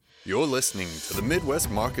You're listening to the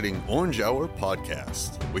Midwest Marketing Orange Hour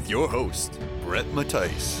podcast with your host, Brett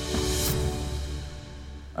Mattice.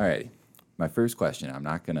 All right, my first question, I'm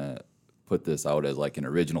not going to put this out as like an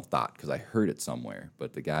original thought because I heard it somewhere,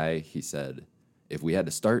 but the guy, he said, if we had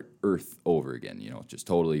to start Earth over again, just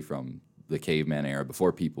totally from the caveman era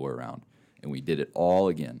before people were around, and we did it all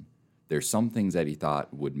again, there's some things that he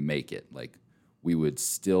thought would make it, like we would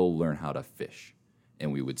still learn how to fish,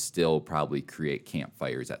 and we would still probably create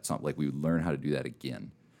campfires at some, like we would learn how to do that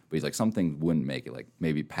again. But he's like, some things wouldn't make it, like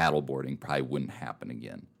maybe paddleboarding probably wouldn't happen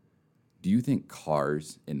again. Do you think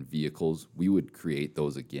cars and vehicles, we would create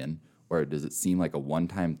those again? Or does it seem like a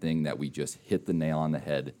one-time thing that we just hit the nail on the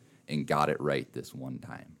head and got it right this one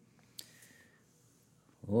time?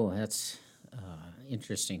 Oh, that's an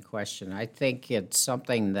interesting question. I think it's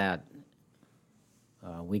something that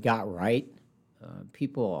we got right.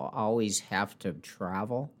 People always have to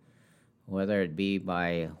travel, whether it be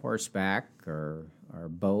by horseback or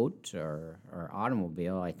boat or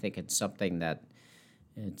automobile. I think it's something that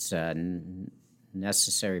it's a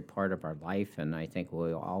necessary part of our life, and I think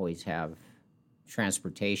we'll always have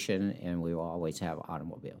transportation and we will always have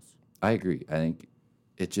automobiles. I agree. I think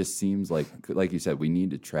it just seems like you said, we need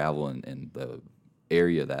to travel in the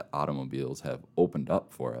area that automobiles have opened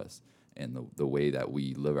up for us. And the way that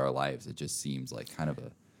we live our lives, it just seems like kind of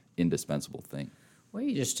a indispensable thing. Well,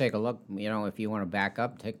 you just take a look, if you want to back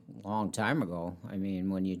up, take a long time ago. I mean,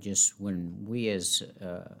 when we as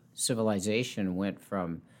civilization went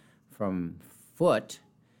from foot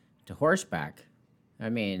to horseback, I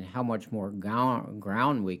mean, how much more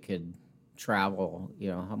ground we could travel,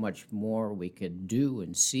 how much more we could do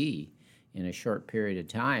and see in a short period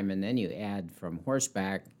of time. And then you add from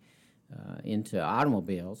horseback into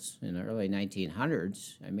automobiles in the early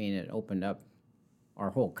 1900s, I mean, it opened up our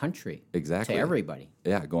whole country exactly to everybody.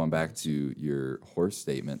 Yeah, going back to your horse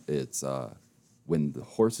statement, it's when the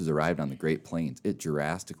horses arrived on the Great Plains, it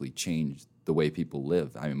drastically changed the way people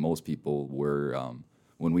live. I mean, most people were,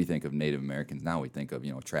 when we think of Native Americans now, we think of,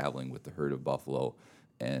 traveling with the herd of buffalo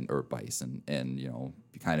or bison and,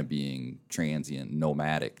 kind of being transient,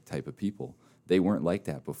 nomadic type of people. They weren't like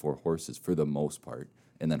that before horses for the most part.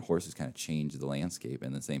 And then horses kind of changed the landscape,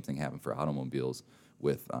 and the same thing happened for automobiles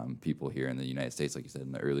with people here in the United States, like you said,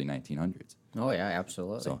 in the early 1900s. Oh, yeah,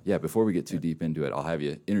 absolutely. So, yeah, before we get too deep into it, I'll have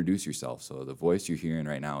you introduce yourself. So the voice you're hearing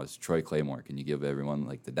right now is Troy Claymore. Can you give everyone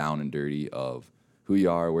like the down and dirty of who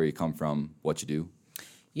you are, where you come from, what you do?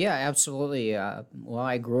 Yeah, absolutely. Well,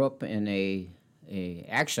 I grew up in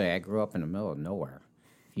I grew up in the middle of nowhere.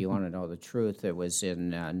 If you want to know the truth, it was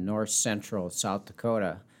in north central South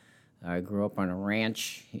Dakota. I grew up on a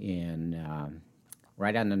ranch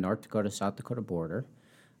right on the North Dakota-South Dakota border,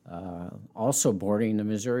 also bordering the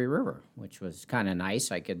Missouri River, which was kind of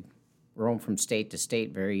nice. I could roam from state to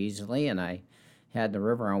state very easily, and I had the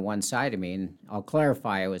river on one side of me. And I'll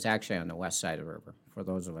clarify, I was actually on the west side of the river, for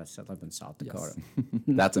those of us that live in South Dakota. Yes.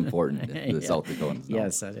 That's important, the South Dakotans know.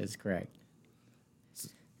 Yes, that is correct.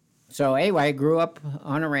 So anyway, I grew up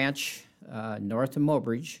on a ranch north of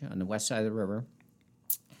Mobridge on the west side of the river.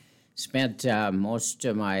 Spent most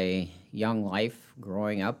of my young life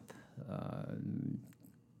growing up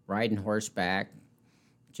riding horseback,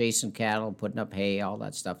 chasing cattle, putting up hay, all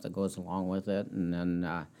that stuff that goes along with it. And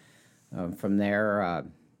then from there,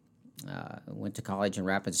 went to college in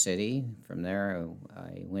Rapid City. From there,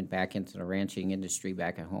 I went back into the ranching industry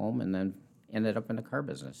back at home, and then ended up in the car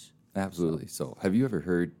business. Absolutely. So have you ever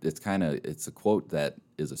heard, it's a quote that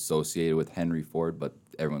is associated with Henry Ford, but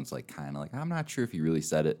everyone's kind of like, I'm not sure if he really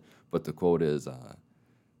said it, but the quote is,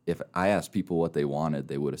 if I asked people what they wanted,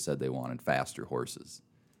 they would have said they wanted faster horses.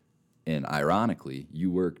 And ironically, you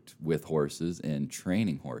worked with horses and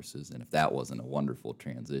training horses, and if that wasn't a wonderful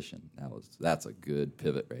transition, that's a good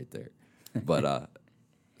pivot right there. But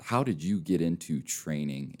how did you get into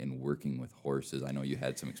training and working with horses? I know you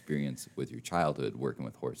had some experience with your childhood working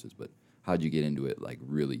with horses, but how did you get into it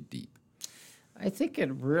really deep? I think it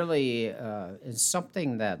really is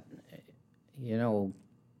something that,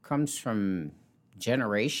 comes from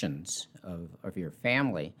generations of your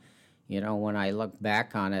family. When I look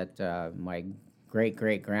back on it, my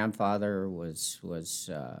great-great-grandfather was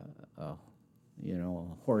a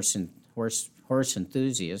horse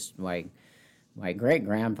enthusiast. My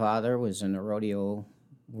great-grandfather was in the rodeo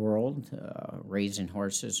world, raising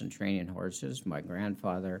horses and training horses. My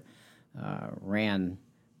grandfather ran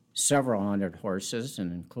several hundred horses,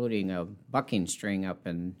 and including a bucking string up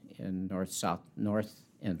in North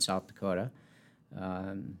and South Dakota.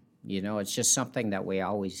 It's just something that we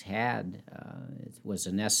always had. It was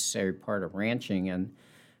a necessary part of ranching, and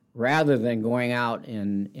rather than going out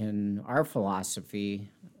in our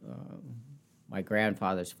philosophy my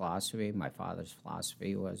grandfather's philosophy, my father's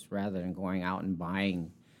philosophy was rather than going out and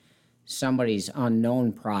buying somebody's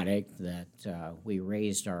unknown product that we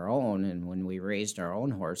raised our own. And when we raised our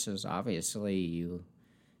own horses, obviously you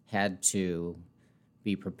had to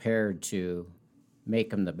be prepared to make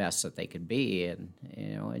them the best that they could be. And,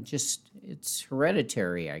 it's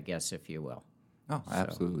hereditary, I guess, if you will. Oh,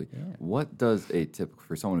 absolutely. Yeah. What does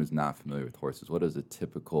for someone who's not familiar with horses, what does a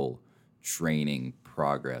typical training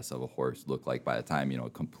progress of a horse look like by the time,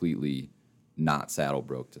 completely not saddle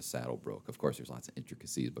broke to saddle broke? Of course, there's lots of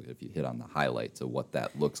intricacies, but if you hit on the highlights of what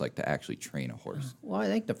that looks like to actually train a horse. Well, I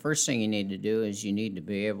think the first thing you need to do is you need to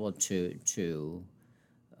be able to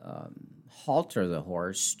halter the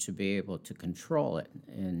horse to be able to control it.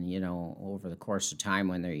 And, over the course of time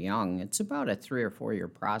when they're young, it's about a 3 or 4 year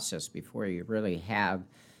process before you really have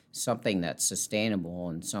something that's sustainable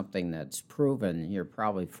and something that's proven. You're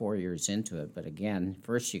probably 4 years into it. But again,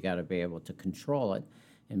 first you got to be able to control it.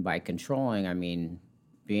 And by controlling, I mean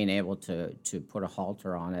being able to put a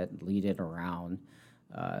halter on it, lead it around,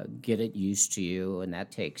 get it used to you, and that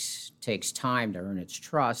takes time to earn its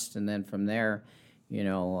trust. And then from there,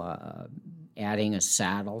 adding a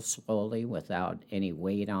saddle slowly without any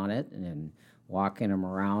weight on it, and then walking them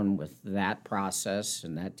around with that process,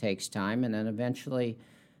 and that takes time. And then eventually,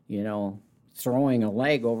 throwing a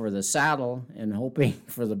leg over the saddle and hoping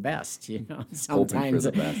for the best. Sometimes hoping for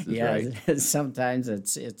the best is right. Sometimes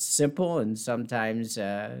it's simple, and sometimes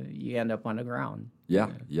you end up on the ground. Yeah,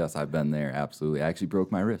 yes, I've been there, absolutely. I actually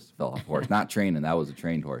broke my wrist, fell off a horse. Not training, that was a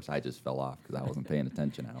trained horse. I just fell off because I wasn't paying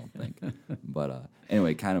attention, I don't think. But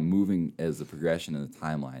anyway, kind of moving as the progression in the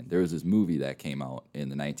timeline, there was this movie that came out in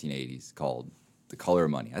the 1980s called The Color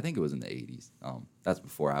of Money. I think it was in the 80s. That's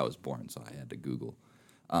before I was born, so I had to Google.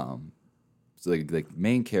 So the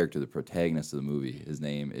main character, the protagonist of the movie, his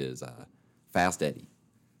name is Fast Eddie.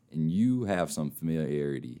 And you have some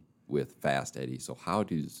familiarity with Fast Eddie. So how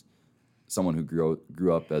does someone who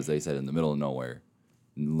grew up, as they said, in the middle of nowhere,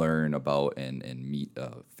 learn about and meet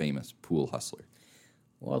a famous pool hustler?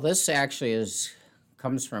 Well, this actually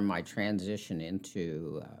comes from my transition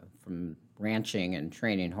into from ranching and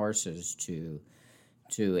training horses to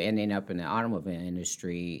ending up in the automobile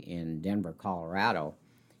industry in Denver, Colorado.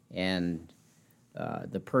 And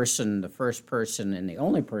the first person and the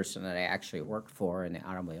only person that I actually worked for in the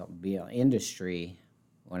automobile industry,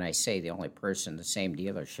 when I say the only person, the same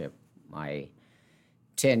dealership, my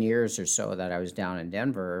 10 years or so that I was down in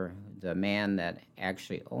Denver, the man that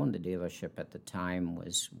actually owned the dealership at the time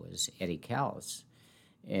was Eddie Callis.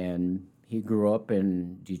 And he grew up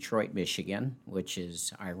in Detroit, Michigan, which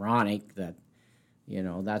is ironic that,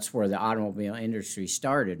 that's where the automobile industry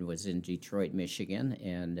started, was in Detroit, Michigan.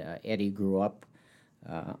 And Eddie grew up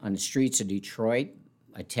on the streets of Detroit,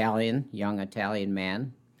 young Italian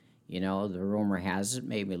man. The rumor has it,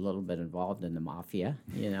 maybe a little bit involved in the mafia,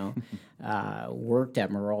 worked at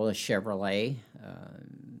Marola Chevrolet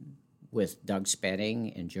with Doug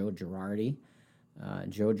Spenning and Joe Girardi.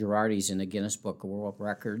 Joe Girardi's in the Guinness Book of World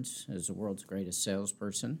Records as the world's greatest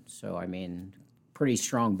salesperson. So, pretty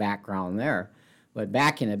strong background there. But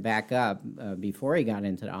backing it back up, before he got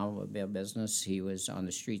into the automobile business, he was on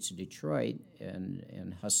the streets of Detroit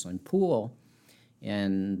and hustling pool.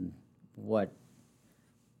 And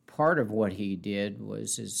part of what he did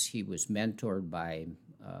is he was mentored by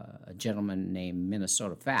a gentleman named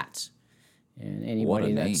Minnesota Fats. And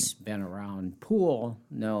anybody that's been around pool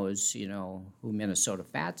knows, who Minnesota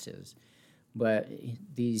Fats is. But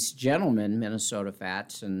these gentlemen, Minnesota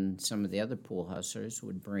Fats and some of the other pool hustlers,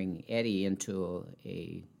 would bring Eddie into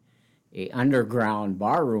a underground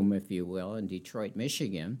bar room, if you will, in Detroit,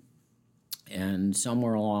 Michigan. And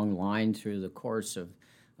somewhere along the line, through the course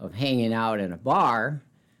of hanging out in a bar,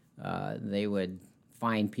 they would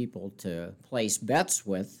find people to place bets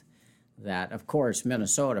with that, of course,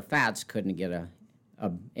 Minnesota Fats couldn't get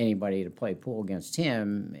anybody to play pool against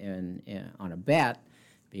him on a bet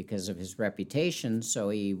because of his reputation. So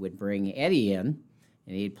he would bring Eddie in,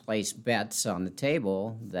 and he'd place bets on the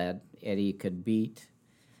table that Eddie could beat,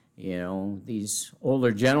 these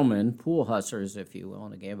older gentlemen, pool hustlers, if you will,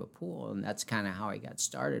 in the game of pool. And that's kind of how he got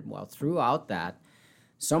started. Well, throughout that,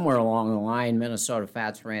 somewhere along the line, Minnesota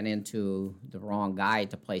Fats ran into the wrong guy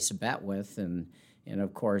to place a bet with, and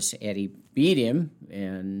of course Eddie beat him,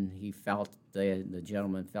 and he felt the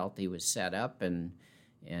gentleman felt he was set up, and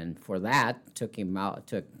for that took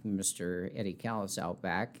Mr. Eddie Callis out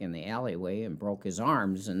back in the alleyway and broke his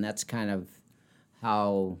arms. And that's kind of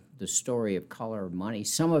how the story of Color of Money,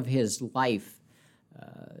 some of his life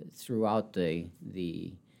throughout the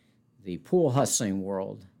pool hustling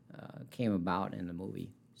world came about in the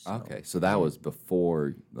movie. Okay, so that was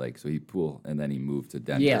before, like, so and then he moved to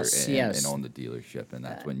Denver Yes, and, yes. and owned the dealership, and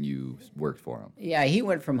that's when you worked for him. Yeah, he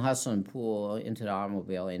went from hustle and pool into the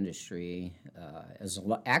automobile industry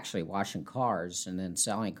actually washing cars and then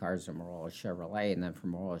selling cars at Morola Chevrolet. And then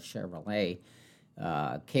from Morola Chevrolet,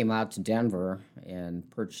 came out to Denver and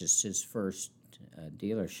purchased his first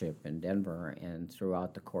dealership in Denver. And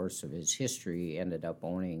throughout the course of his history, ended up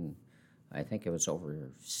owning, I think it was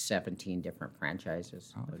over 17 different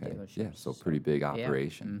franchises of Okay, dealerships. yeah, so pretty big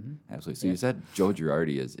operation. Mm-hmm. Absolutely. So you said Joe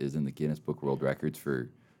Girardi is in the Guinness Book World Records for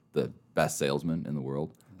the best salesman in the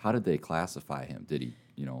world. How did they classify him? Did he,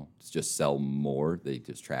 just sell more? They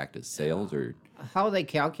just tracked his sales, or? How they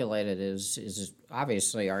calculate it is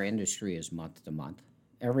obviously our industry is month to month.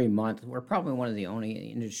 Every month, we're probably one of the only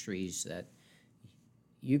industries that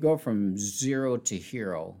you go from zero to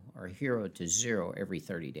hero or hero to zero every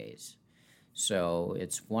 30 days. So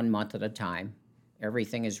it's 1 month at a time.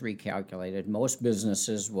 Everything is recalculated. Most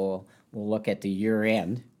businesses will look at the year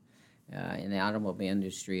end. In the automobile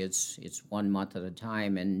industry, it's 1 month at a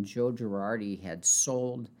time. And Joe Girardi had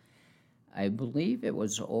sold, I believe it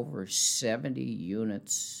was over 70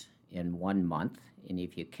 units in 1 month. And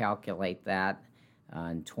if you calculate that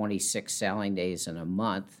on 26 selling days in a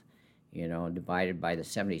month, divided by the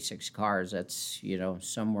 76 cars, that's,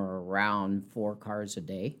 somewhere around 4 cars a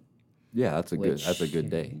day. Yeah, that's a good day.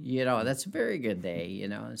 That's a very good day,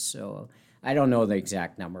 So I don't know the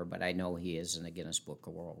exact number, but I know he is in the Guinness Book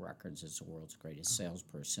of World Records as the world's greatest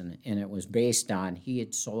salesperson. And it was based on he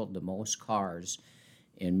had sold the most cars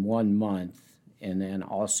in 1 month and then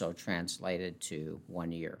also translated to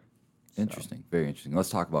 1 year. Interesting, very interesting. Let's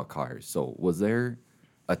talk about cars. So was there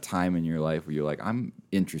a time in your life where you're like, I'm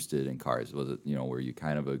interested in cars? Was it, were you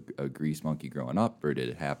kind of a grease monkey growing up, or did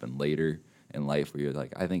it happen later in life where you're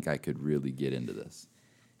like, I think I could really get into this?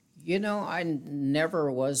 I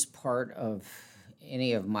never was part of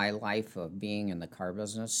any of my life of being in the car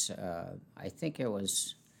business. I think it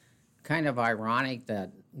was kind of ironic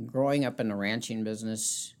that growing up in the ranching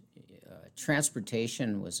business,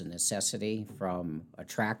 transportation was a necessity. From a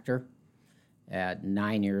tractor at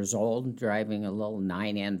 9 years old, driving a little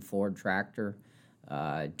 9-end Ford tractor,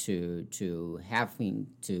 to having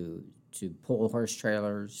to pull horse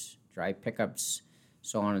trailers, drive pickups,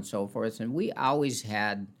 so on and so forth. And we always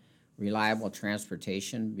had reliable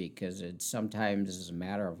transportation because it sometimes is a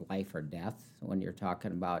matter of life or death when you're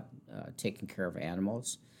talking about taking care of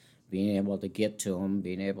animals, being able to get to them,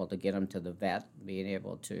 being able to get them to the vet, being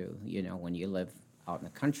able to, when you live out in the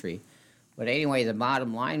country. But anyway, the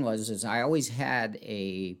bottom line is I always had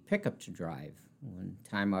a pickup to drive. One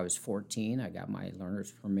time I was 14, I got my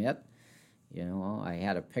learner's permit. I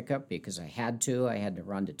had a pickup because I had to. I had to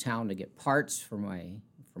run to town to get parts for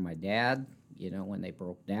my dad, when they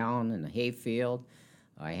broke down in the hayfield.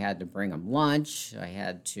 I had to bring him lunch. I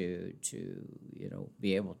had to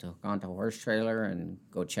be able to hook onto a horse trailer and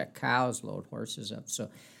go check cows, load horses up. So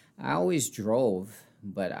I always drove,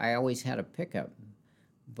 but I always had a pickup.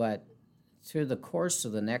 But through the course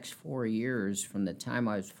of the next 4 years, from the time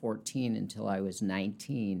I was 14 until I was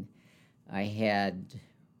 19, I had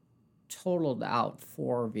totaled out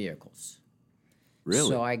 4 vehicles. Really?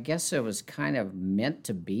 So I guess it was kind of meant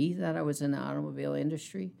to be that I was in the automobile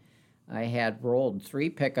industry. I had rolled 3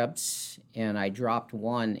 pickups, and I dropped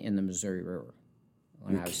 1 in the Missouri River.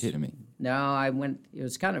 You're kidding me. No, it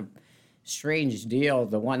was kind of strange deal.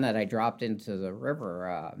 The one that I dropped into the river,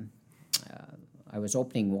 I was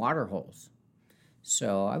opening water holes.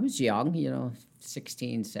 So I was young,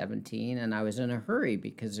 16, 17, and I was in a hurry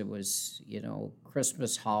because it was,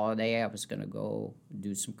 Christmas holiday. I was going to go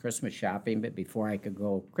do some Christmas shopping, but before I could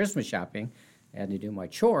go Christmas shopping, I had to do my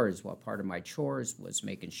chores. Well, part of my chores was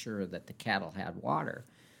making sure that the cattle had water.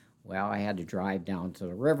 Well, I had to drive down to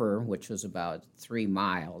the river, which was about 3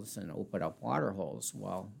 miles, and open up water holes.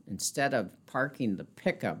 Well, instead of parking the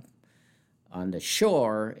pickup on the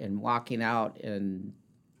shore and walking out and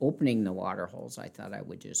opening the water holes, I thought I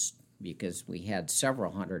would just, because we had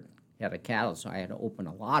several hundred head of cattle, so I had to open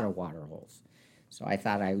a lot of water holes. So I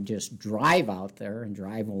thought I would just drive out there and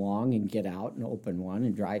drive along and get out and open one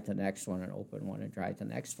and drive to the next one and open one and drive to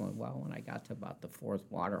the next one. Well, when I got to about the 4th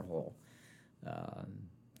water hole,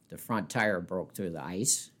 the front tire broke through the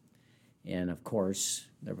ice. And, of course,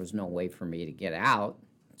 there was no way for me to get out.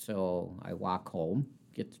 So I walk home,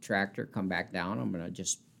 get the tractor, come back down. I'm going to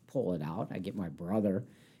just pull it out. I get my brother.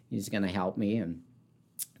 He's going to help me. And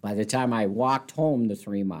by the time I walked home the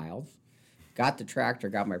 3 miles, got the tractor,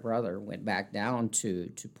 got my brother, went back down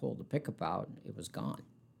to pull the pickup out, it was gone.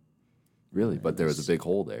 Really? But there was a big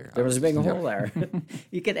hole there. There was a big hole there.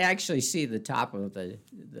 You could actually see the top of the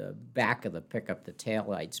back of the pickup, the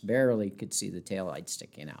taillights. Barely could see the taillights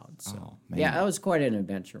sticking out. So, Oh, man. yeah, that was quite an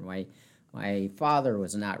adventure. My father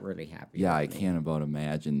was not really happy. Yeah, I with me. can't about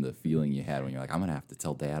imagine the feeling you had when you're like, I'm going to have to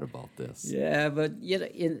tell Dad about this. Yeah, but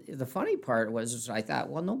the funny part was I thought,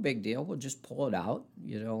 well, no big deal. We'll just pull it out,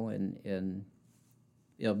 and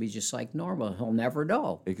it'll be just like normal. He'll never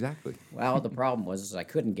know. Exactly. Well, the problem was I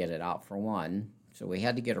couldn't get it out for one, so we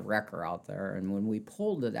had to get a wrecker out there. And when we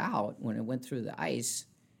pulled it out, when it went through the ice,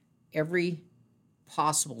 every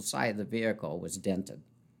possible side of the vehicle was dented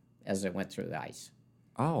as it went through the ice.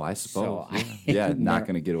 Oh, I suppose. So yeah, not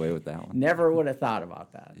going to get away with that one. Never would have thought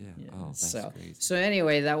about that. Yeah. Oh, that's crazy. So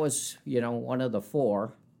anyway, that was one of the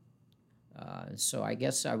four. So I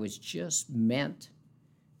guess I was just meant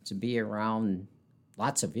to be around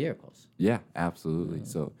lots of vehicles. Yeah, absolutely.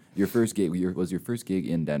 So your first gig was your first gig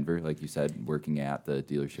in Denver, like you said, working at the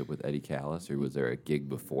dealership with Eddie Callis, or was there a gig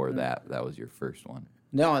before that? That was your first one.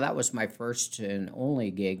 No, that was my first and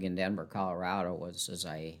only gig in Denver, Colorado. Was as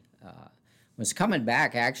I was coming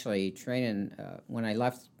back, actually training when I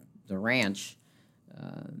left the ranch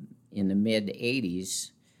in the mid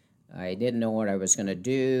 '80s. I didn't know what I was going to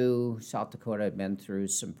do. South Dakota had been through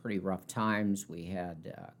some pretty rough times. We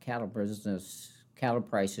had cattle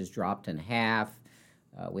prices dropped in half.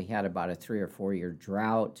 We had about a 3 or 4 year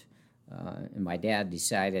drought, and my dad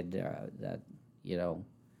decided that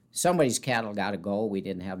somebody's cattle got to go. We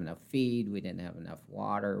didn't have enough feed. We didn't have enough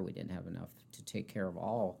water. We didn't have enough to take care of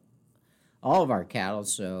all of our cattle.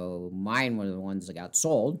 So mine were the ones that got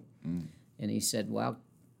sold. And he said, well,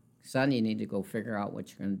 son, you need to go figure out what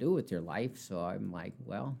you're going to do with your life. So I'm like,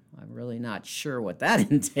 well, I'm really not sure what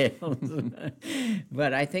that entails.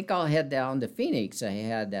 But I think I'll head down to Phoenix. I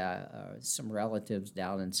had some relatives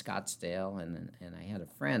down in Scottsdale, and I had a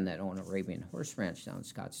friend that owned a Arabian horse ranch down in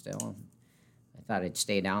Scottsdale. I thought I'd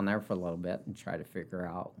stay down there for a little bit and try to figure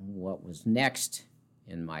out what was next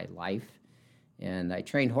in my life. And I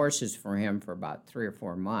trained horses for him for about 3 or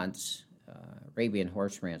 4 months, Arabian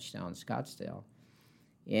horse ranch down in Scottsdale.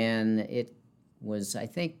 And it was, I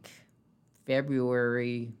think,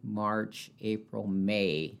 February, March, April,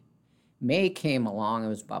 May. May came along. It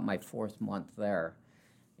was about my 4th month there.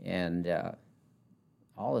 And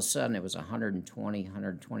all of a sudden, it was 120,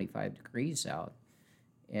 125 degrees out.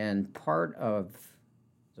 And part of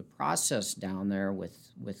the process down there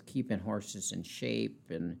with keeping horses in shape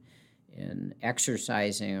and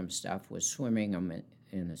exercising them stuff was swimming them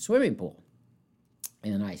in a swimming pool.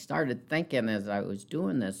 And I started thinking as I was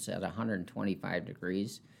doing this at 125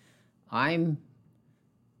 degrees, I'm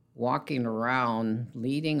walking around,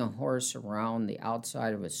 leading a horse around the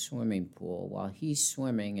outside of a swimming pool while he's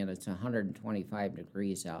swimming and it's 125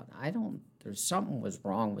 degrees out. There's something was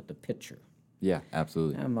wrong with the picture. Yeah,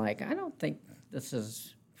 absolutely. And I'm like, I don't think this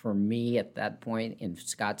is for me at that point in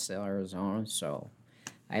Scottsdale, Arizona. So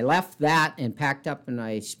I left that and packed up and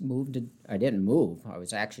I didn't move. I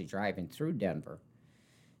was actually driving through Denver.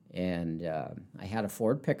 And I had a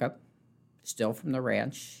Ford pickup, still from the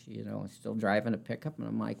ranch, still driving a pickup. And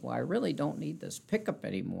I'm like, well, I really don't need this pickup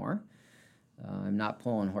anymore. I'm not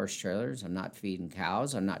pulling horse trailers. I'm not feeding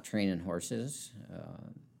cows. I'm not training horses.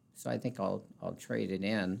 So I think I'll trade it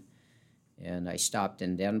in. And I stopped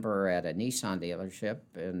in Denver at a Nissan dealership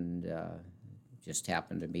and just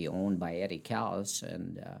happened to be owned by Eddie Callis,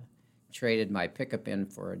 and traded my pickup in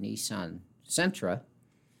for a Nissan Sentra.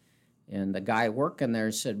 And the guy working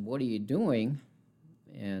there said, what are you doing?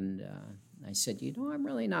 And I said, I'm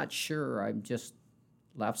really not sure. I've just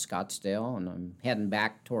left Scottsdale, and I'm heading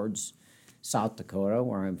back towards South Dakota,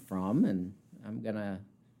 where I'm from, and I'm going to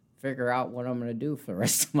figure out what I'm going to do for the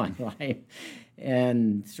rest of my life.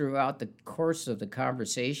 And throughout the course of the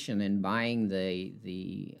conversation and buying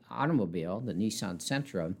the automobile, the Nissan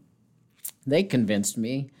Sentra, they convinced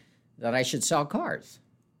me that I should sell cars.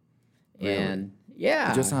 Really? And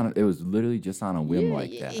yeah. It was literally just on a whim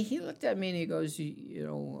like that. He looked at me and he goes, you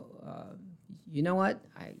know what?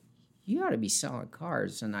 You ought to be selling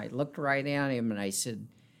cars. And I looked right at him and I said,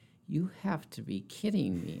 you have to be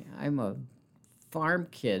kidding me. I'm a farm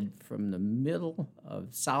kid from the middle of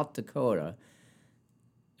South Dakota.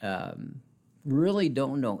 Really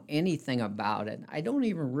don't know anything about it. I don't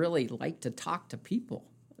even really like to talk to people.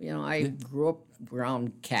 I grew up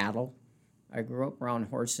around cattle. I grew up around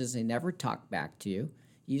horses. They never talked back to you.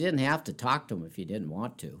 You didn't have to talk to them if you didn't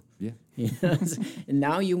want to. Yeah. And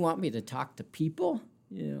now you want me to talk to people?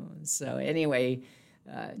 So anyway,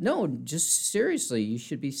 no, just seriously, you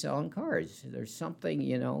should be selling cars. There's something,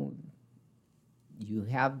 you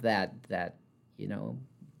have that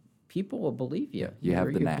people will believe you. You have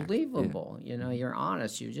the You're knack. believable. You know, you're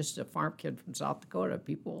honest. You're just a farm kid from South Dakota.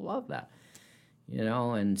 People will love that. You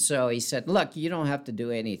know, and so he said, look, you don't have to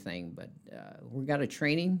do anything, but we got a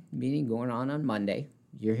training meeting going on Monday.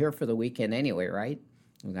 You're here for the weekend anyway, right?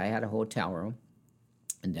 And I had a hotel room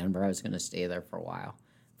in Denver. I was going to stay there for a while,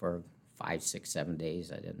 for 5, 6, 7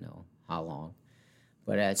 days. I didn't know how long.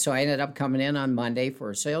 But so I ended up coming in on Monday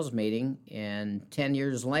for a sales meeting, and 10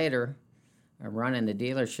 years later, I'm running the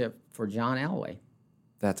dealership for John Elway.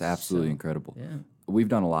 That's absolutely incredible. Yeah. We've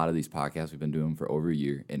done a lot of these podcasts. We've been doing them for over a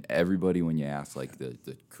year, and everybody, when you ask like the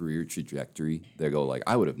career trajectory, they go like,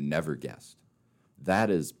 I would have never guessed.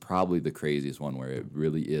 That is probably the craziest one, where it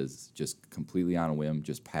really is just completely on a whim,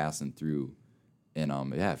 just passing through. And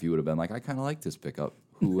if you would have been like, I kind of like this pickup,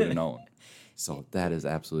 who would have known? So that is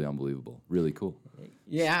absolutely unbelievable. Really cool.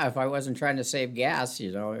 Yeah, if I wasn't trying to save gas,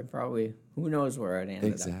 you know, it probably, who knows where it ended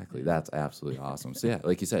up. Exactly. That's absolutely awesome. So, yeah,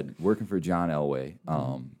 like you said, working for John Elway,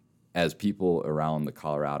 as people around the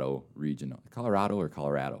Colorado region, Colorado or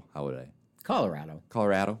Colorado? How would I? Colorado.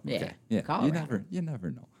 Colorado? Yeah. Okay. Yeah. Colorado. You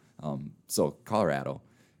never know. So Colorado,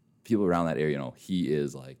 people around that area, you know, he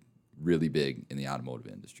is like really big in the automotive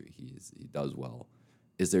industry. He does well.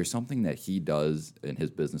 Is there something that he does and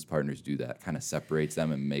his business partners do that kind of separates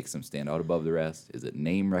them and makes them stand out above the rest? Is it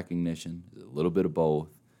name recognition? Is it a little bit of both?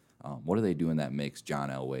 What are they doing that makes John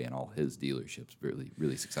Elway and all his dealerships really,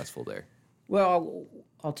 really successful there? Well,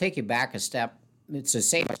 I'll take you back a step. It's the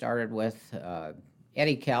same I started with.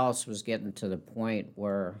 Eddie Callis was getting to the point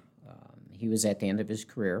where he was at the end of his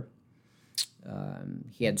career.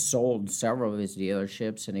 He had sold several of his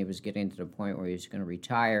dealerships, and he was getting to the point where he was going to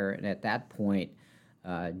retire. And at that point,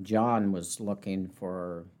 John was looking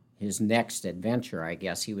for his next adventure, I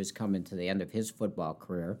guess. He was coming to the end of his football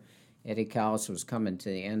career. Eddie Callis was coming to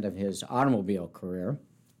the end of his automobile career.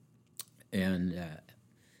 And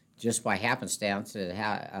just by happenstance,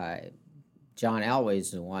 John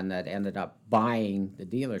Elway's the one that ended up buying the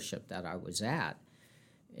dealership that I was at.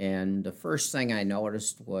 And the first thing I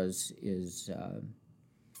noticed is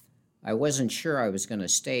I wasn't sure I was going to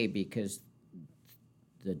stay, because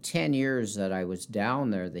the 10 years that I was down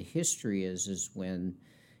there, the history is when,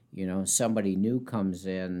 you know, somebody new comes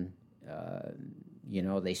in, you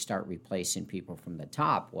know, they start replacing people from the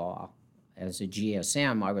top. Well, as a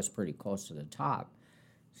GSM, I was pretty close to the top.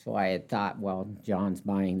 So I had thought, well, John's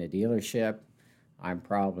buying the dealership. I'm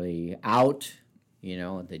probably out. You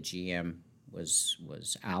know, the GM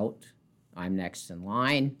was out. I'm next in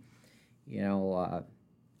line. You know,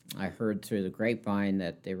 I heard through the grapevine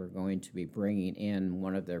that they were going to be bringing in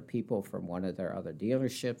one of their people from one of their other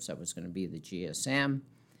dealerships that was going to be the GSM.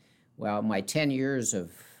 Well, my 10 years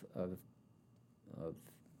of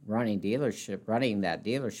running that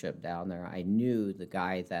dealership down there, I knew the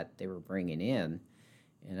guy that they were bringing in,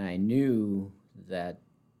 and I knew that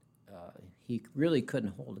he really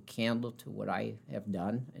couldn't hold a candle to what I have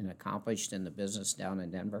done and accomplished in the business down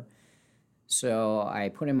in Denver. So I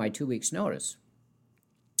put in my 2 weeks' notice.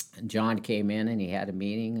 And John came in and he had a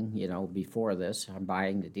meeting, you know, before this. I'm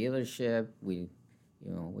buying the dealership. We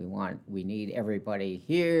need everybody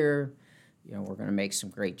here. You know, we're going to make some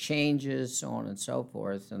great changes, so on and so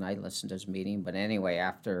forth. And I listened to his meeting. But anyway,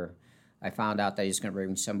 after I found out that he was going to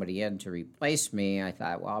bring somebody in to replace me, I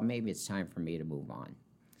thought, well, maybe it's time for me to move on.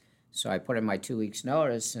 So I put in my 2 weeks'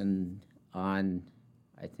 notice, and on,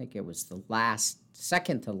 I think it was the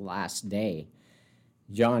second to last day,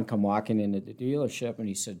 John come walking into the dealership, and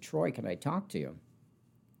he said, Troy, can I talk to you?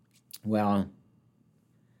 Well,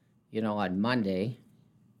 you know, on Monday,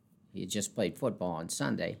 he just played football on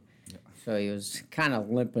Sunday. Yeah. So he was kind of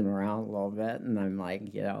limping around a little bit, and I'm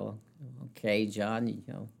like, you know, okay, John, you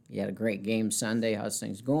know, you had a great game Sunday. How's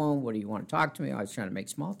things going? What do you want to talk to me? I was trying to make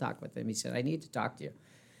small talk with him. He said, I need to talk to you.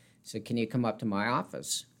 He said, can you come up to my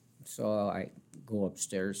office? So I go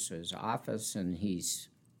upstairs to his office, and he's,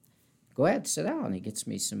 go ahead, sit down. He gets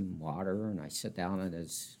me some water, and I sit down at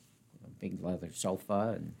his big leather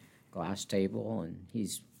sofa and glass table, and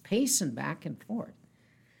he's pacing back and forth.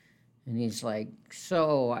 And he's like,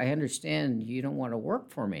 so I understand you don't want to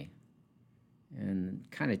work for me. And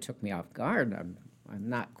kind of took me off guard. I'm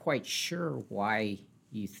not quite sure why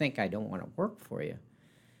you think I don't want to work for you.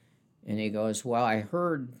 And he goes, well, I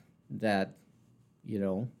heard that, you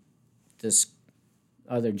know, this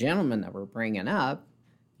other gentleman that we're bringing up,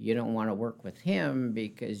 you don't want to work with him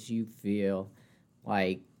because you feel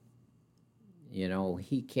like, you know,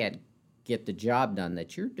 he can't get the job done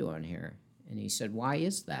that you're doing here. And he said, why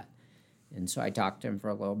is that? And so I talked to him for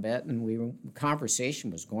a little bit, and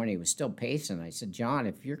conversation was going. He was still pacing. I said, John,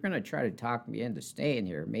 if you're going to try to talk me into staying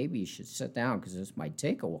here, maybe you should sit down because this might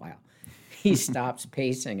take a while. he stops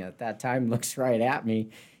pacing at that time, looks right at me,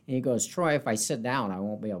 and he goes, Troy, if I sit down, I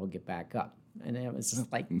won't be able to get back up. And it was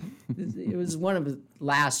just like, it was one of the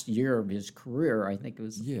last year of his career. I think it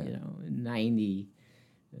was, in 90,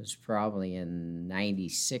 it was probably in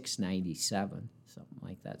 96, 97, something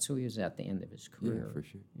like that. So he was at the end of his career. Yeah, for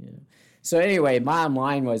sure. So anyway, bottom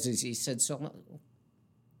line was, he said, so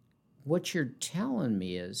what you're telling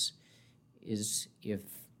me is if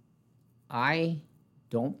I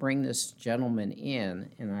don't bring this gentleman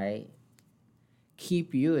in and I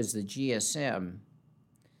keep you as the GSM,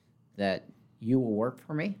 that you will work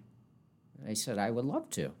for me? I said, I would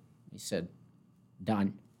love to. He said,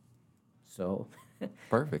 done. So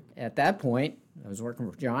Perfect. at that point, I was working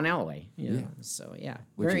for John Elway. So,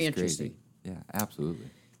 Which very is interesting. Crazy. Yeah,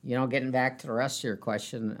 absolutely. Getting back to the rest of your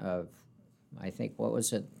question of, I think, what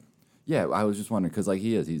was it? Yeah, I was just wondering, because like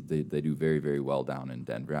they do very, very well down in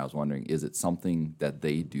Denver. I was wondering, is it something that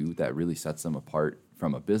they do that really sets them apart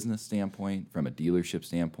from a business standpoint, from a dealership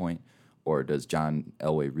standpoint, or does John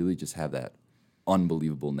Elway really just have that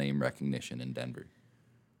unbelievable name recognition in Denver?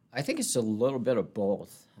 I think it's a little bit of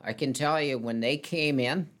both. I can tell you, when they came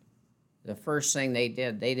in, the first thing they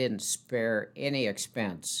did, they didn't spare any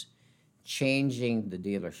expense changing the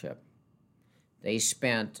dealership. They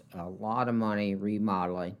spent a lot of money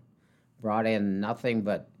remodeling, brought in nothing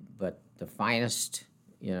but the finest,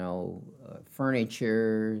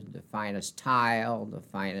 furniture, the finest tile, the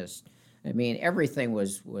finest. I mean, everything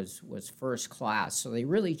was first class. So they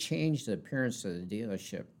really changed the appearance of the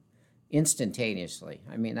dealership instantaneously.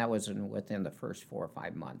 I mean, that was within the first 4 or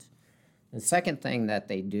 5 months. The second thing that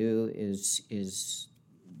they do is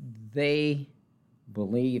they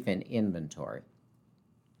believe in inventory.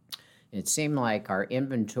 It seemed like our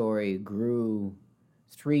inventory grew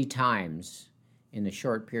 3 times in a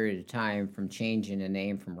short period of time from changing the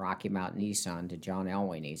name from Rocky Mountain Nissan to John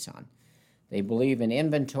Elway Nissan. They believe in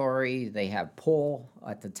inventory. They have pull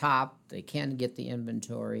at the top. They can get the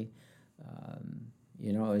inventory.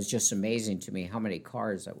 It was just amazing to me how many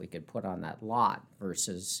cars that we could put on that lot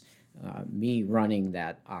versus me running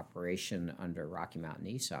that operation under Rocky Mountain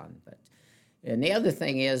Nissan. And the other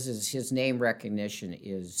thing is his name recognition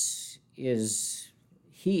is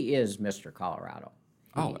he is Mr. Colorado.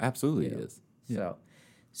 Absolutely he is. Yeah.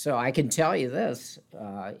 So I can tell you this,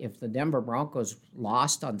 if the Denver Broncos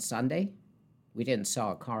lost on Sunday, we didn't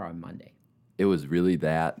sell a car on Monday. It was really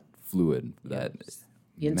that fluid.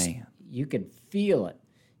 Man. You could feel it.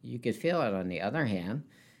 You could feel it. On the other hand,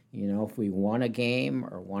 if we won a game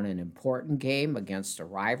or won an important game against a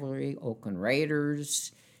rivalry, Oakland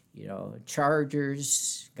Raiders,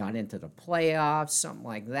 Chargers, got into the playoffs, something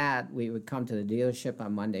like that, we would come to the dealership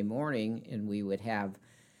on Monday morning and we would have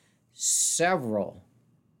several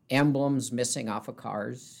emblems missing off of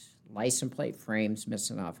cars, license plate frames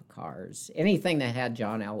missing off of cars. Anything that had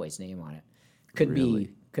John Elway's name on it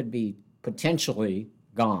could be potentially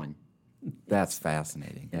gone. That's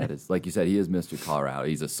fascinating. That is, like you said, he is Mr. Colorado.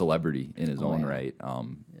 He's a celebrity in his own right,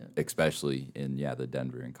 especially in the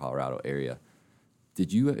Denver and Colorado area.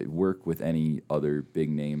 Did you work with any other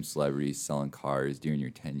big name celebrities selling cars during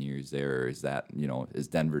your 10 years there, or is that, is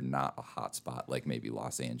Denver not a hot spot like maybe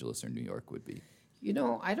Los Angeles or New York would be?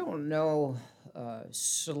 I don't know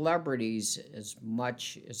celebrities as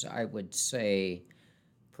much as I would say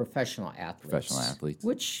professional athletes.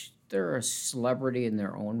 Which they're a celebrity in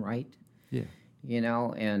their own right. Yeah.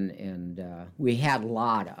 And we had a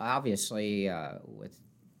lot, obviously, with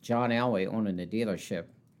John Elway owning the dealership.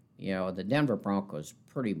 The Denver Broncos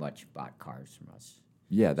pretty much bought cars from us.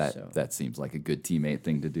 Yeah, that seems like a good teammate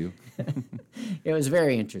thing to do. It was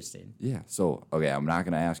very interesting. Yeah. So, okay, I'm not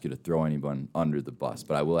going to ask you to throw anyone under the bus,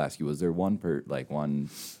 but I will ask you: was there one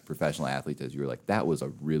professional athlete that you were like, that was a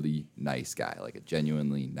really nice guy, like a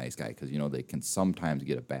genuinely nice guy? Because they can sometimes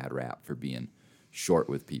get a bad rap for being short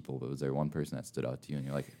with people. But was there one person that stood out to you, and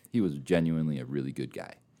you're like, he was genuinely a really good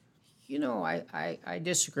guy? I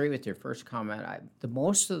disagree with your first comment.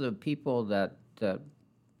 Most of the people that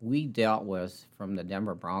we dealt with from the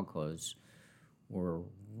Denver Broncos were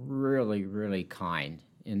really, really kind,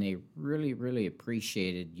 and they really, really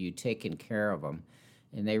appreciated you taking care of them,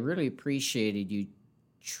 and they really appreciated you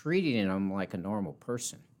treating them like a normal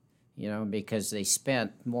person, because they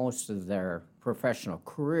spent most of their professional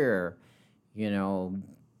career,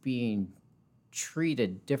 being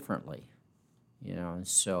treated differently.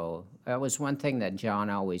 So that was one thing that John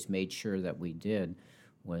always made sure that we did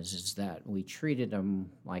is that we treated him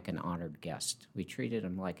like an honored guest. We treated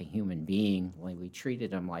him like a human being. We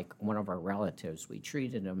treated him like one of our relatives. We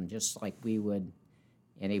treated him just like we would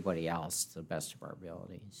anybody else to the best of our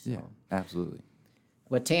abilities. So. Yeah, absolutely.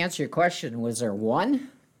 But to answer your question, was there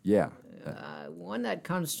one? Yeah. One that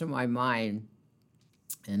comes to my mind,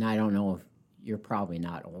 and I don't know if you're probably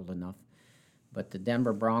not old enough, but the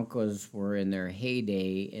Denver Broncos were in their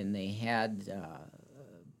heyday, and they had a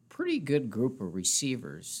pretty good group of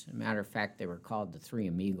receivers. As a matter of fact, they were called the Three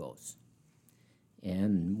Amigos.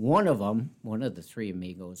 And one of the Three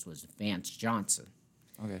Amigos, was Vance Johnson.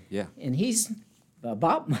 Okay, yeah. And he's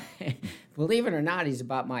about believe it or not, he's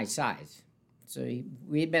about my size. So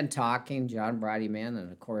we'd been talking, John brought him in,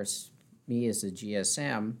 and of course, me as the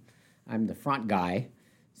GSM, I'm the front guy.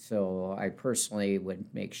 So I personally would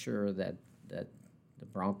make sure that the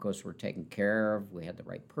Broncos were taken care of, we had the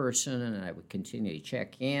right person, and I would continue to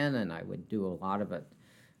check in, and I would do a lot of it,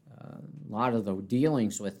 a lot of the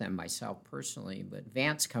dealings with them myself personally. But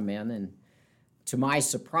Vance come in, and to my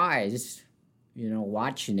surprise,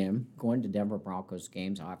 watching him, going to Denver Broncos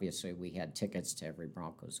games, obviously we had tickets to every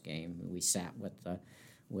Broncos game. We sat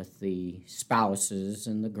with the spouses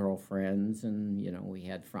and the girlfriends, and, we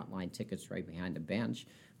had frontline tickets right behind the bench.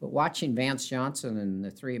 But watching Vance Johnson and the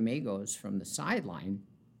Three Amigos from the sideline,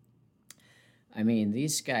 I mean,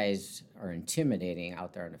 these guys are intimidating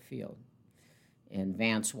out there on the field. And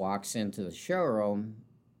Vance walks into the showroom,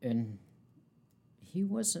 and he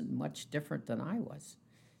wasn't much different than I was.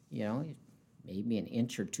 Maybe an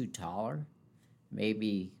inch or two taller,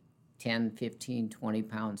 maybe 10, 15, 20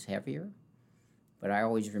 pounds heavier. But I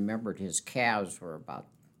always remembered his calves were about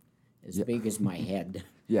as big as my head.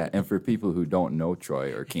 Yeah, and for people who don't know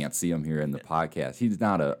Troy or can't see him here in the podcast, he's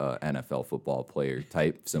not a NFL football player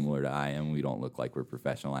type similar to I am. We don't look like we're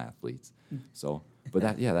professional athletes. So, but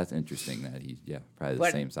that's interesting that he's probably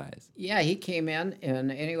the same size. Yeah, he came in and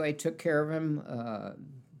anyway took care of him.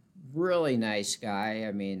 Really nice guy.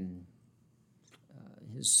 I mean,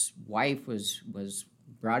 his wife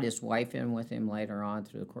brought his wife in with him later on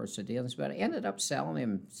through the course of dealings, but I ended up selling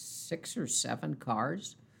him 6 or 7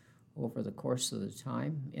 cars over the course of the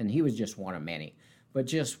time, and he was just one of many. But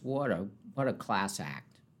just what a class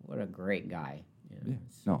act! What a great guy! Yeah.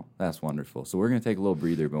 No, that's wonderful. So we're going to take a little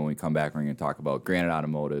breather, but when we come back, we're going to talk about Granite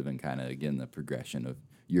Automotive and kind of again the progression of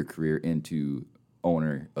your career into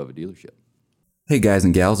owner of a dealership. Hey guys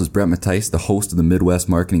and gals, it's Brett Mattice, the host of the Midwest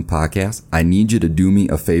Marketing Podcast. I need you to do me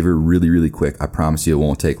a favor really, really quick. I promise you it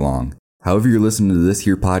won't take long. However you're listening to this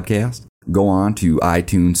here podcast, go on to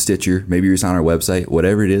iTunes, Stitcher, maybe you're just on our website,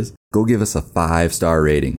 whatever it is, go give us a 5-star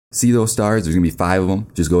rating. See those stars? There's going to be 5 of them.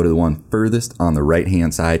 Just go to the one furthest on the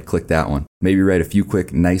right-hand side, click that one. Maybe write a few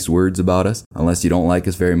quick, nice words about us. Unless you don't like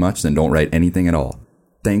us very much, then don't write anything at all.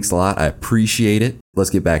 Thanks a lot. I appreciate it. Let's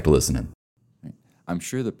get back to listening. I'm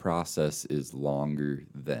sure the process is longer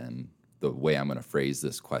than the way I'm going to phrase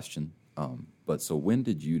this question. But so when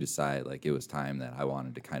did you decide like it was time that I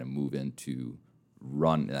wanted to kind of move into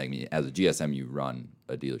run? I mean, as a GSM, you run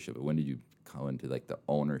a dealership. But when did you go into like the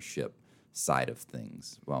ownership side of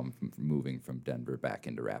things? From moving from Denver back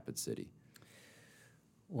into Rapid City.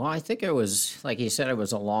 Well, I think it was, like you said, it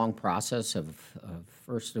was a long process of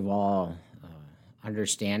first of all,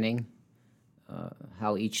 understanding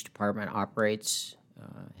how each department operates,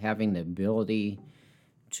 having the ability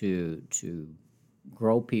to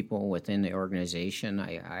grow people within the organization.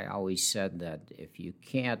 I always said that if you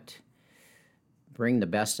can't bring the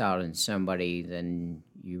best out in somebody, then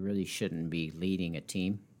you really shouldn't be leading a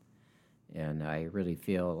team. And I really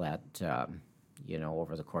feel that,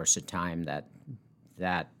 over the course of time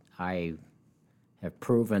that I have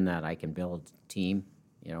proven that I can build a team,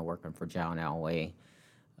 working for John Elway,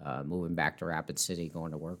 moving back to Rapid City,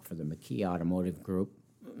 going to work for the McKee Automotive Group.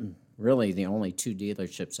 Really the only 2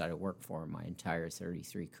 dealerships I worked for in my entire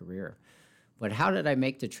 33 career. But how did I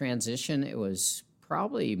make the transition? It was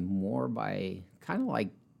probably more by kind of like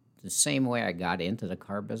the same way I got into the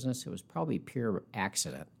car business. It was probably pure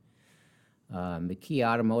accident. McKee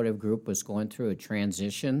Automotive Group was going through a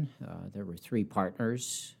transition. There were 3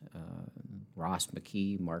 partners, Ross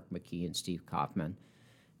McKee, Mark McKee, and Steve Kaufman.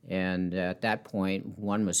 And at that point,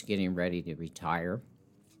 one was getting ready to retire.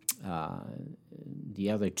 The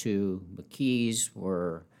other 2 McKees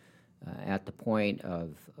were at the point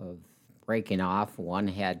of breaking off. One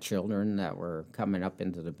had children that were coming up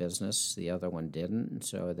into the business. The other one didn't. And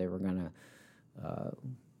so they were going to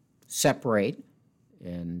separate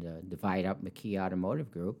and divide up McKee Automotive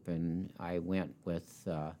Group. And I went with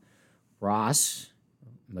Ross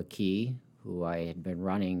McKee, who I had been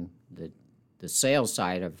running the sales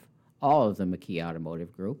side of all of the McKee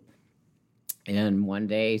Automotive Group. And one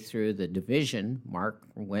day through the division, Mark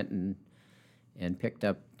went and picked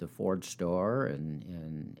up the Ford store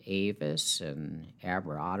and Avis and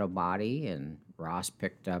Abra Auto Body, and Ross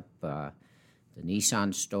picked up the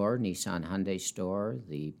Nissan store, Nissan Hyundai store,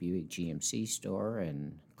 the Buick GMC store,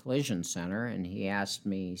 and collision center, and he asked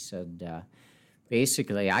me, he said,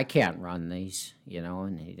 basically, I can't run these,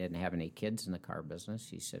 and he didn't have any kids in the car business.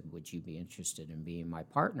 He said, would you be interested in being my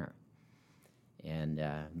partner and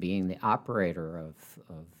being the operator of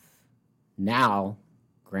now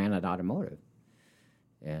Granite Automotive?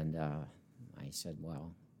 And I said,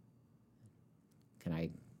 well, can I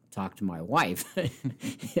talk to my wife?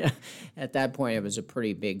 Yeah. At that point, it was a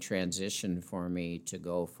pretty big transition for me to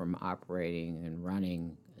go from operating and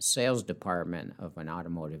running a sales department of an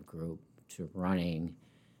automotive group to running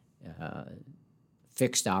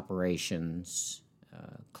fixed operations,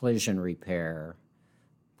 collision repair,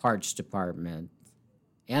 parts department,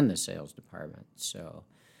 and the sales department. So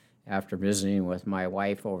after visiting with my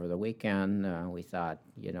wife over the weekend, we thought,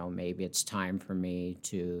 maybe it's time for me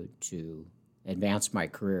to advance my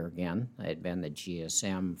career again. I had been the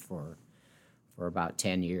GSM for about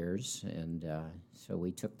 10 years, and so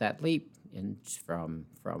we took that leap from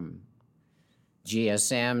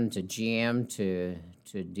GSM to GM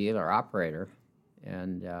to dealer operator,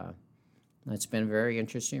 and that's been a very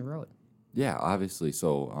interesting road. Yeah, obviously.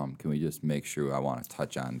 So can we just make sure, I want to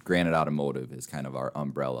touch on Granite Automotive is kind of our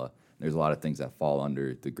umbrella. There's a lot of things that fall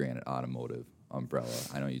under the Granite Automotive umbrella.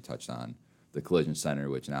 I know you touched on the Collision Center,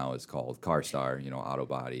 which now is called CarStar, Auto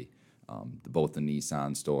Body, both the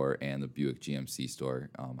Nissan store and the Buick GMC store.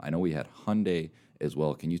 I know we had Hyundai as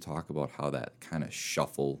well. Can you talk about how that kind of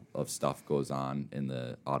shuffle of stuff goes on in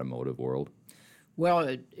the automotive world?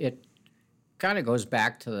 Well, it kind of goes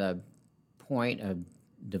back to the point of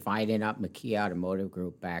dividing up McKee Automotive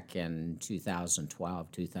Group back in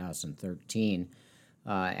 2012, 2013.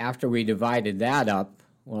 After we divided that up,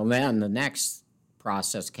 well, then the next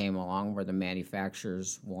process came along where the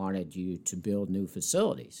manufacturers wanted you to build new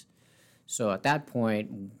facilities. So at that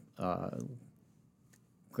point,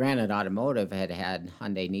 Granite Automotive had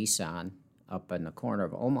Hyundai Nissan up in the corner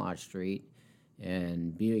of Omaha Street,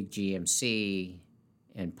 and Buick GMC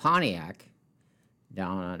and Pontiac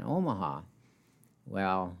down on Omaha.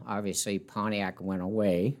 Well, obviously Pontiac went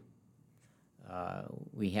away.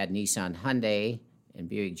 We had Nissan Hyundai and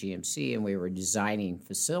Buick GMC, and we were designing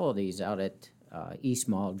facilities out at East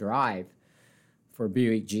Mall Drive for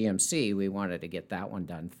Buick GMC. We wanted to get that one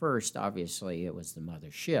done first. Obviously, it was the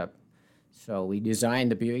mothership. So we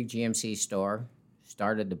designed the Buick GMC store,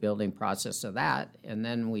 started the building process of that, and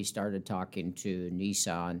then we started talking to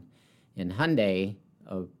Nissan and Hyundai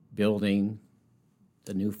of building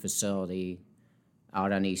the new facility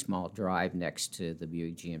out on East Mall Drive next to the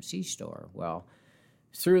Buick GMC store. Well,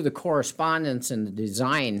 through the correspondence and the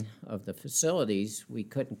design of the facilities, we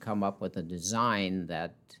couldn't come up with a design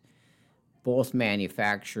that both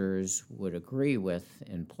manufacturers would agree with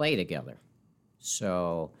and play together.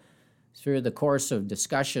 So through the course of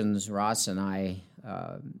discussions, Ross and I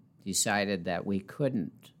decided that we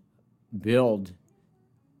couldn't build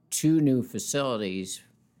two new facilities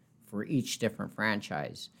for each different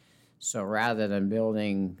franchise. So rather than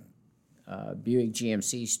building a Buick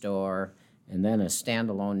GMC store and then a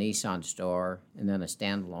standalone Nissan store and then a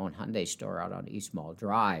standalone Hyundai store out on East Mall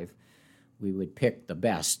Drive, we would pick the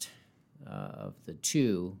best of the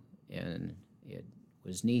two, and it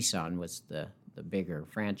was Nissan was the bigger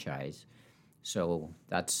franchise. So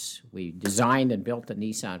we designed and built the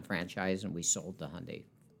Nissan franchise, and we sold the Hyundai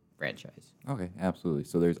franchise. Okay, absolutely.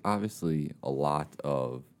 So there's obviously a lot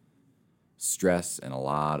of stress and a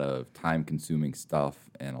lot of time-consuming stuff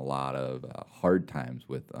and a lot of hard times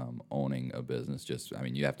with owning a business.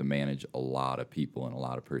 You have to manage a lot of people and a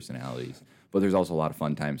lot of personalities. But there's also a lot of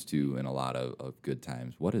fun times, too, and a lot of good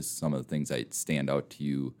times. What is some of the things that stand out to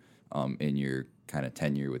you in your kind of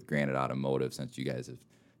tenure with Granite Automotive since you guys have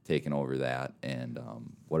taken over that? And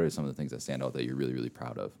what are some of the things that stand out that you're really, really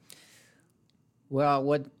proud of? Well,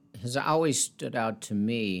 what has always stood out to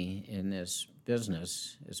me in this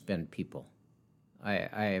business has been people.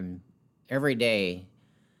 I am every day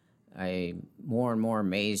I'm more and more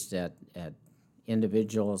amazed at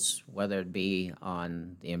individuals, whether it be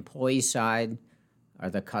on the employee side or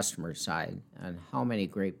the customer side, and how many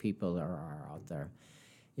great people there are out there.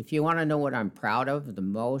 If you want to know what I'm proud of the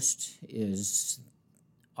most is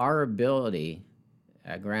our ability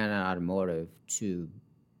at Granite Automotive to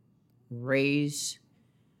raise,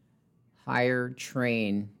 hire,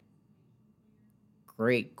 train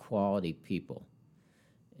great quality people.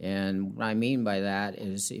 And what I mean by that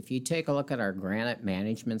is if you take a look at our Granite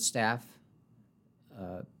management staff,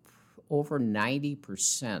 over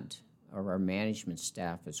 90% of our management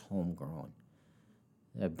staff is homegrown.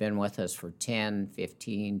 They've been with us for 10,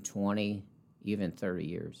 15, 20, even 30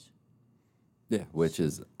 years. Yeah, which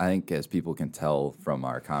is, I think, as people can tell from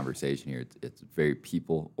our conversation here, it's very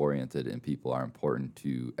people oriented, and people are important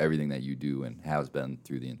to everything that you do and has been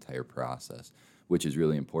through the entire process, which is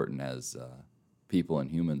really important as people and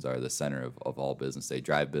humans are the center of all business. They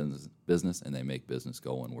drive business and they make business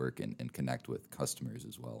go and work and connect with customers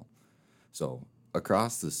as well. So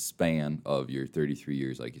across the span of your 33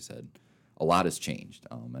 years, like you said, a lot has changed,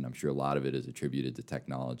 and I'm sure a lot of it is attributed to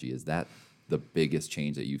technology. Is that the biggest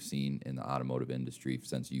change that you've seen in the automotive industry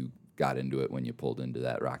since you got into it when you pulled into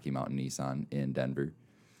that Rocky Mountain Nissan in Denver?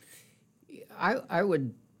 I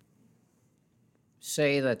would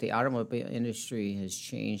say that the automobile industry has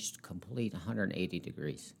changed complete 180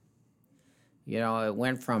 degrees. You know, it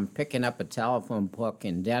went from picking up a telephone book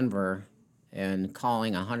in Denver and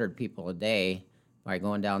calling 100 people a day by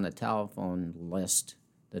going down the telephone list,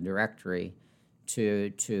 the directory,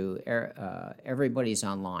 to everybody's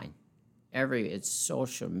online. It's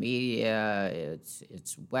social media, it's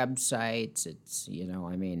websites,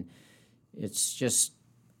 it's just,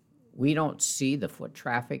 we don't see the foot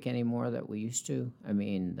traffic anymore that we used to. I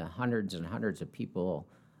mean, the hundreds and hundreds of people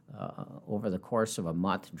over the course of a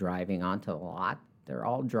month driving onto the lot, they're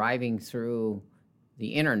all driving through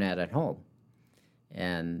the internet at home.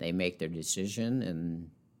 And they make their decision, and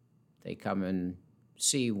they come and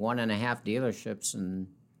see 1.5 dealerships, and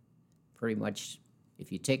pretty much, if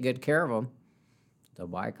you take good care of them, they'll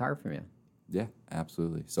buy a car from you. Yeah,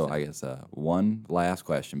 absolutely. So I guess one last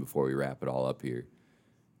question before we wrap it all up here.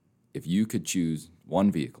 If you could choose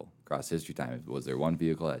one vehicle across history time, was there one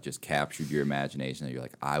vehicle that just captured your imagination that you're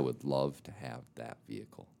like, I would love to have that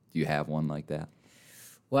vehicle? Do you have one like that?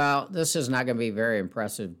 Well, this is not going to be very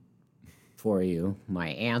impressive for you, my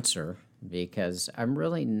answer, because I'm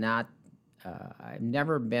really not, I've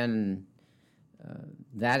never been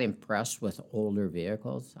that impressed with older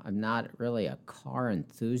vehicles. I'm not really a car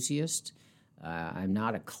enthusiast. I'm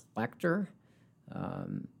not a collector.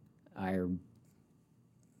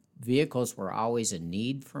 Vehicles were always a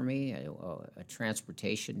need for me, a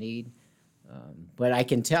transportation need. But I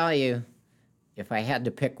can tell you, if I had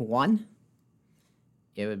to pick one,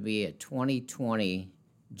 it would be a 2020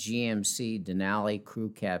 GMC Denali Crew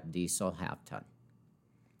Cab diesel half-ton.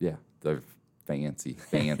 Yeah, they're fancy,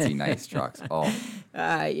 nice trucks. Oh,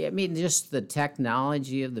 I mean, just the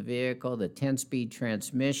technology of the vehicle, the 10-speed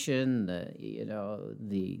transmission,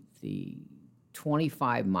 the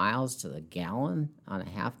 25 miles to the gallon on a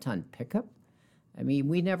half-ton pickup. I mean,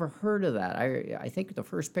 we never heard of that. I think the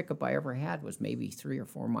first pickup I ever had was maybe 3 or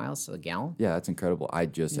 4 miles to the gallon. Yeah, that's incredible. I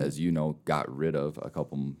just, as you know, got rid of a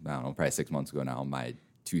couple, I don't know, probably 6 months ago now, my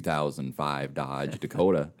 2005 Dodge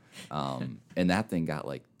Dakota, and that thing got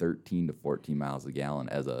like 13 to 14 miles a gallon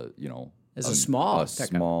as a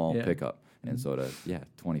small pickup. And so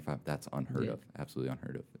 25, that's unheard of, absolutely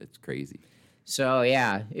unheard of. It's crazy. So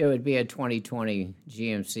yeah, it would be a 2020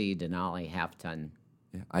 GMC Denali half-ton.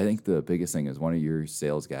 Yeah, I think the biggest thing is one of your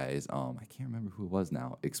sales guys, I can't remember who it was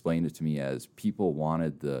now, explained it to me as people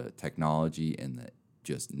wanted the technology and the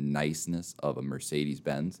just niceness of a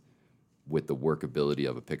Mercedes-Benz with the workability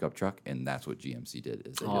of a pickup truck, and that's what GMC did.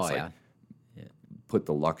 Is they put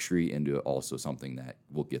the luxury into also something that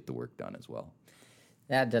will get the work done as well.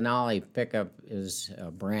 That Denali pickup is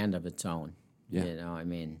a brand of its own. Yeah. You know, I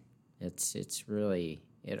mean, it's really,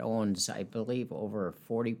 it owns, I believe, over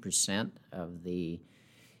 40% of the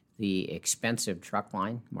expensive truck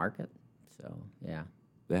line market. So yeah,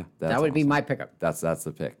 that would be my pickup. That's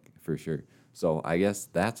the pick for sure. So I guess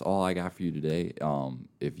that's all I got for you today.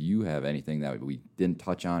 If you have anything that we didn't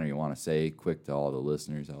touch on or you want to say quick to all the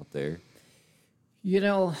listeners out there. If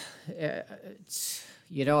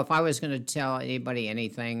I was going to tell anybody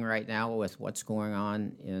anything right now with what's going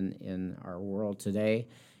on in our world today,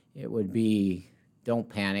 it would be, don't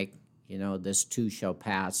panic. This too shall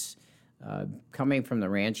pass. Coming from the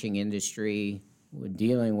ranching industry,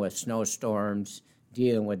 dealing with snowstorms,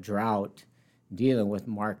 dealing with drought, dealing with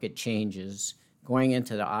market changes, going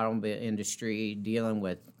into the automobile industry, dealing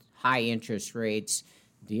with high interest rates,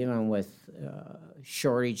 dealing with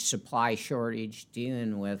supply shortage,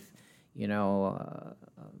 dealing with,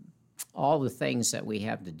 all the things that we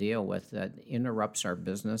have to deal with that interrupts our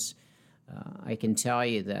business. I can tell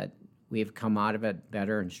you that we've come out of it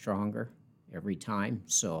better and stronger every time.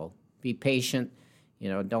 So be patient,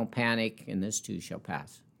 don't panic, and this too shall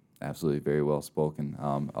pass. Absolutely, very well spoken.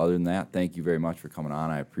 Other than that, thank you very much for coming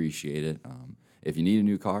on. I appreciate it. If you need a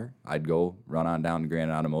new car, I'd go run on down to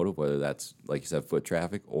Granite Automotive, whether that's, like you said, foot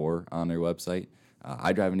traffic or on their website.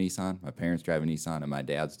 I drive a Nissan, my parents drive a Nissan, and my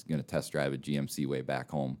dad's going to test drive a GMC way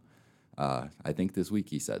back home. I think this week,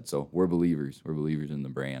 he said. So we're believers. We're believers in the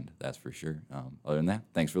brand, that's for sure. Other than that,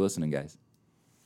 thanks for listening, guys.